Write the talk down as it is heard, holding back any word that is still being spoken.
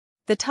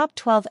The top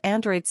 12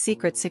 Android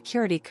secret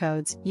security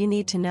codes you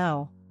need to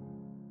know.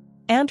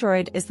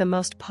 Android is the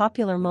most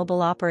popular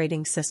mobile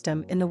operating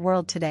system in the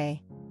world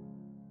today.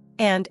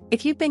 And,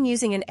 if you've been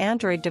using an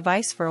Android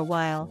device for a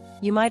while,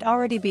 you might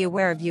already be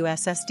aware of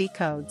USSD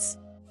codes.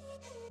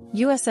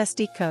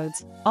 USSD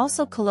codes,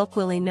 also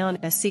colloquially known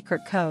as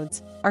secret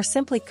codes, are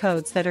simply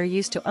codes that are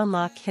used to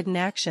unlock hidden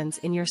actions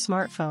in your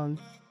smartphone.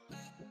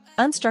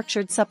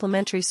 Unstructured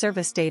Supplementary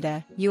Service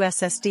Data,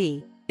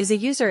 USSD, is a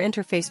user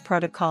interface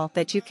protocol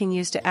that you can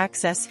use to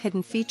access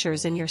hidden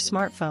features in your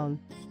smartphone.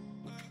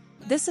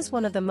 This is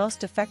one of the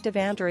most effective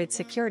Android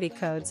security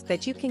codes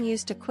that you can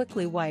use to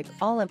quickly wipe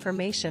all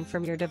information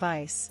from your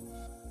device.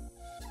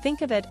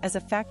 Think of it as a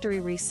factory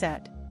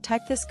reset.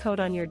 Type this code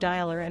on your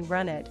dialer and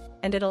run it,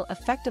 and it'll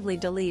effectively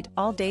delete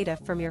all data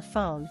from your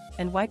phone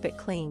and wipe it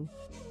clean.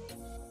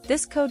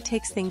 This code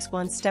takes things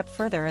one step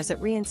further as it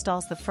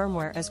reinstalls the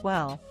firmware as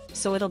well,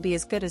 so it'll be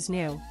as good as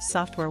new,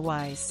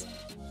 software-wise.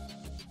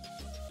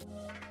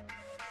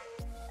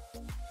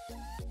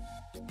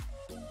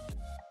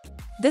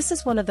 This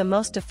is one of the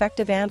most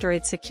effective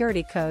Android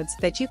security codes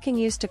that you can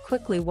use to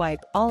quickly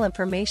wipe all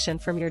information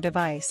from your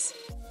device.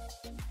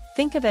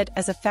 Think of it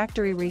as a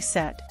factory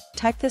reset.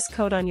 Type this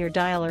code on your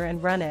dialer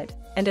and run it,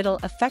 and it'll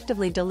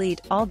effectively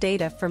delete all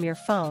data from your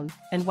phone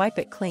and wipe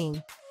it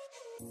clean.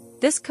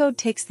 This code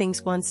takes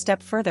things one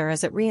step further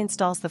as it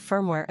reinstalls the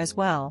firmware as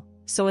well,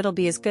 so it'll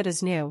be as good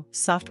as new,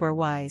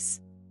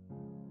 software-wise.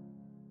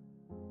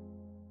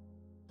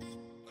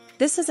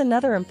 This is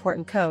another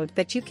important code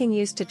that you can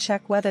use to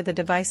check whether the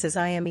device's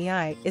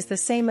IMEI is the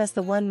same as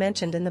the one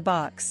mentioned in the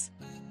box.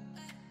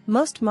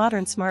 Most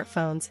modern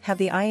smartphones have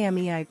the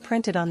IMEI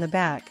printed on the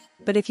back,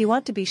 but if you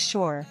want to be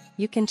sure,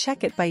 you can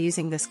check it by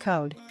using this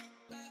code.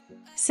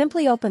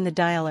 Simply open the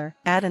dialer,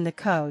 add in the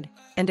code,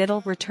 and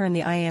it'll return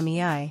the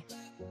IMEI.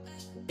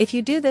 If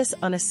you do this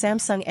on a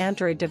Samsung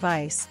Android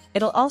device,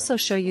 it'll also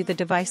show you the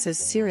device's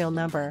serial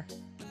number.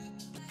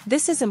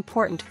 This is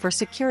important for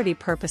security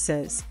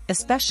purposes,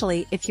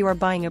 especially if you are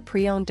buying a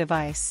pre-owned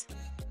device.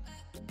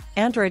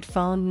 Android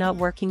phone not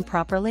working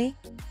properly?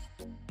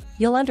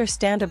 You'll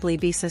understandably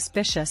be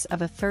suspicious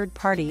of a third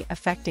party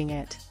affecting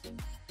it.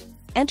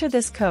 Enter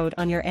this code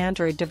on your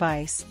Android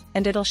device,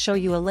 and it'll show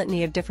you a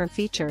litany of different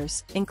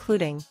features,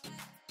 including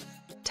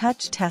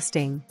touch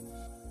testing,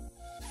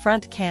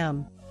 front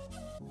cam,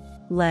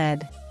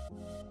 LED,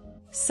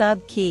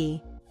 sub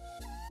key,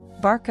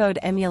 barcode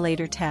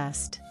emulator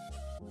test,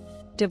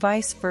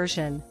 device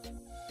version,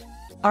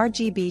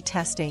 RGB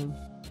testing,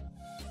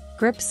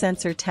 grip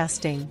sensor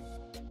testing.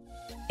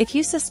 If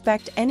you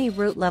suspect any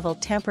root-level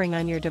tampering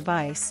on your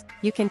device,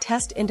 you can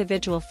test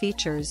individual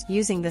features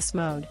using this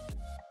mode.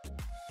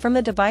 From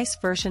the device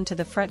version to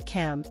the front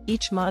cam,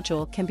 each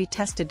module can be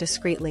tested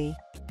discreetly.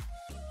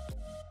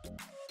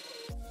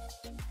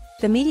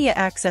 The Media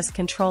Access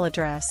Control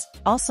Address,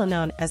 also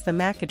known as the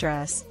MAC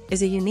address,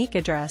 is a unique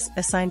address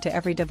assigned to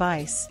every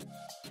device.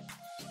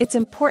 It's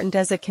important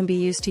as it can be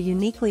used to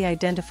uniquely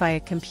identify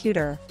a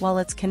computer while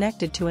it's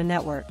connected to a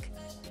network.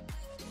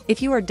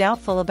 If you are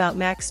doubtful about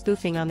MAC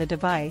spoofing on the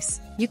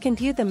device, you can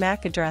view the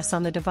MAC address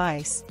on the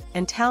device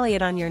and tally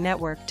it on your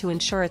network to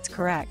ensure it's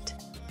correct.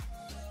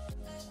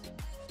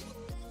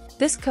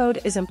 This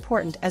code is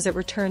important as it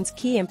returns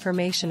key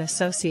information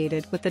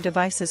associated with the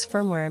device's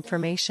firmware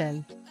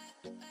information.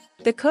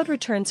 The code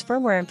returns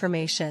firmware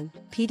information,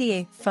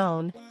 PDA,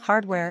 phone,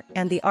 hardware,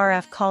 and the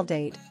RF call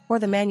date, or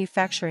the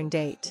manufacturing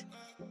date.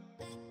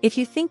 If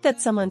you think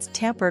that someone's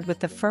tampered with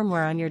the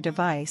firmware on your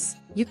device,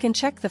 you can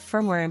check the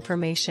firmware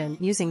information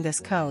using this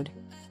code.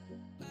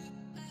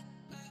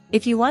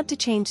 If you want to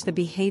change the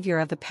behavior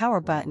of the power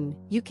button,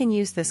 you can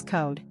use this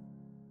code.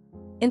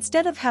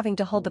 Instead of having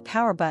to hold the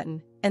power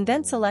button and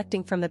then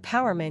selecting from the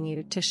power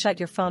menu to shut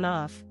your phone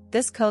off,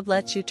 this code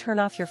lets you turn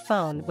off your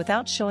phone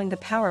without showing the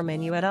power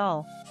menu at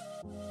all.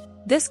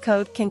 This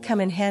code can come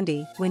in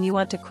handy when you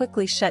want to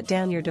quickly shut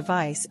down your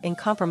device in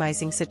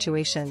compromising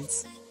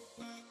situations.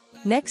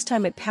 Next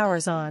time it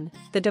powers on,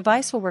 the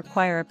device will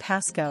require a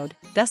passcode,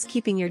 thus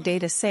keeping your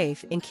data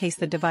safe in case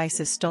the device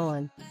is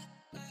stolen.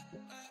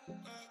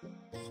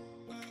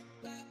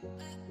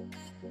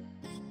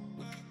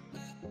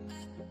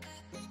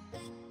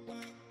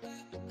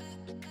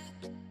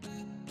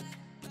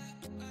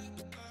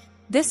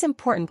 This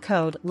important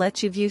code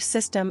lets you view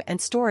system and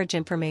storage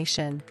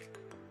information.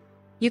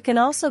 You can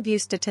also view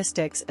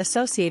statistics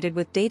associated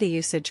with data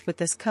usage with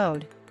this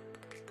code.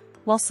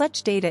 While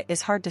such data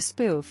is hard to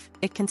spoof,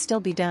 it can still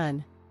be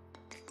done.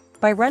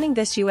 By running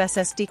this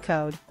USSD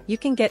code, you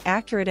can get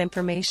accurate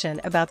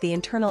information about the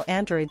internal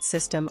Android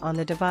system on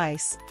the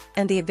device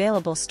and the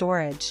available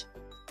storage.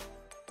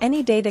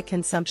 Any data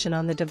consumption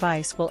on the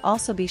device will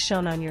also be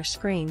shown on your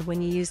screen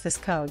when you use this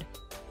code.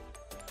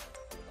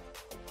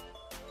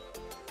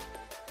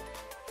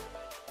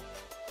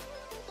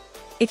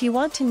 If you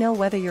want to know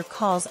whether your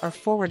calls are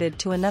forwarded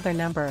to another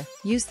number,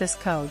 use this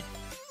code.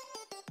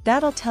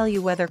 That'll tell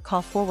you whether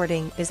call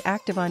forwarding is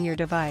active on your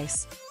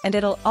device, and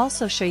it'll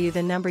also show you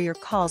the number your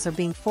calls are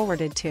being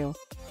forwarded to.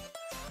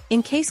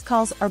 In case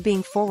calls are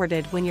being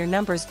forwarded when your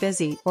number's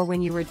busy or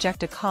when you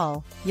reject a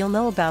call, you'll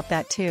know about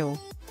that too.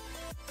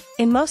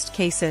 In most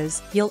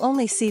cases, you'll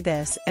only see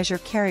this as your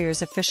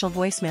carrier's official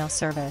voicemail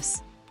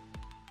service.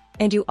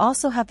 And you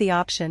also have the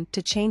option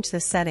to change the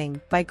setting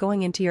by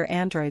going into your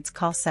Android's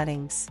call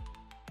settings.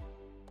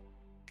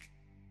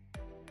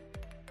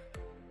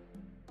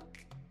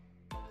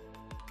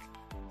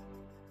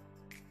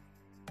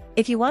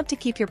 If you want to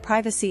keep your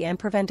privacy and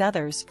prevent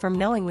others from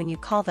knowing when you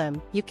call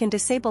them, you can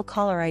disable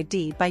caller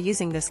ID by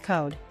using this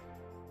code.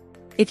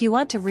 If you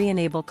want to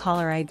re-enable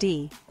caller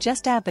ID,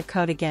 just add the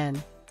code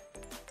again.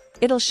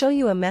 It'll show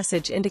you a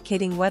message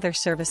indicating whether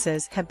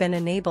services have been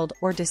enabled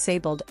or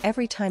disabled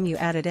every time you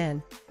add it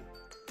in.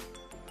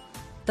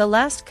 The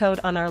last code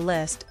on our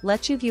list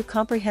lets you view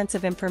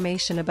comprehensive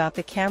information about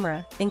the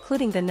camera,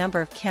 including the number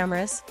of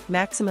cameras,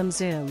 maximum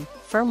zoom,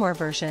 firmware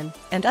version,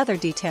 and other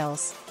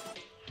details.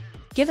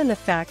 Given the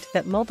fact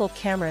that mobile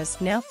cameras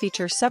now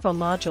feature several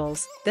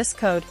modules, this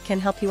code can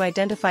help you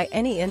identify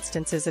any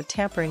instances of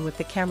tampering with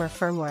the camera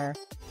firmware.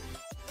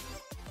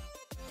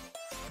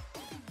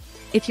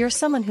 If you're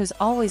someone who's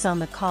always on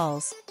the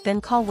calls,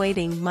 then call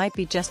waiting might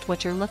be just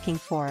what you're looking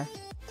for.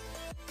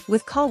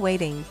 With call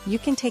waiting, you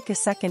can take a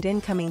second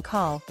incoming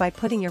call by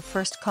putting your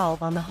first call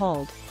on the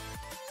hold.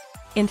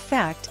 In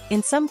fact,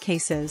 in some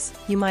cases,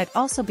 you might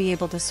also be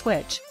able to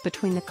switch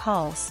between the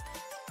calls.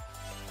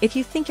 If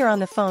you think you're on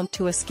the phone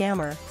to a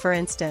scammer, for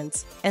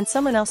instance, and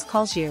someone else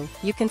calls you,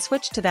 you can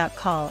switch to that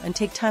call and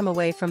take time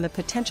away from the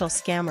potential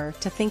scammer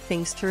to think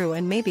things through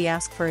and maybe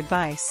ask for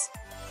advice.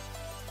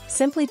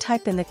 Simply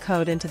type in the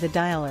code into the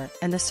dialer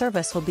and the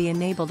service will be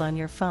enabled on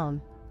your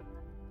phone.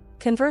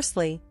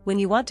 Conversely, when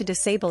you want to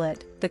disable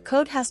it, the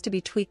code has to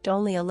be tweaked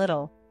only a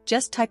little.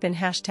 Just type in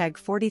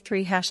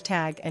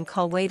 #43# and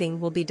call waiting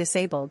will be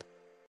disabled.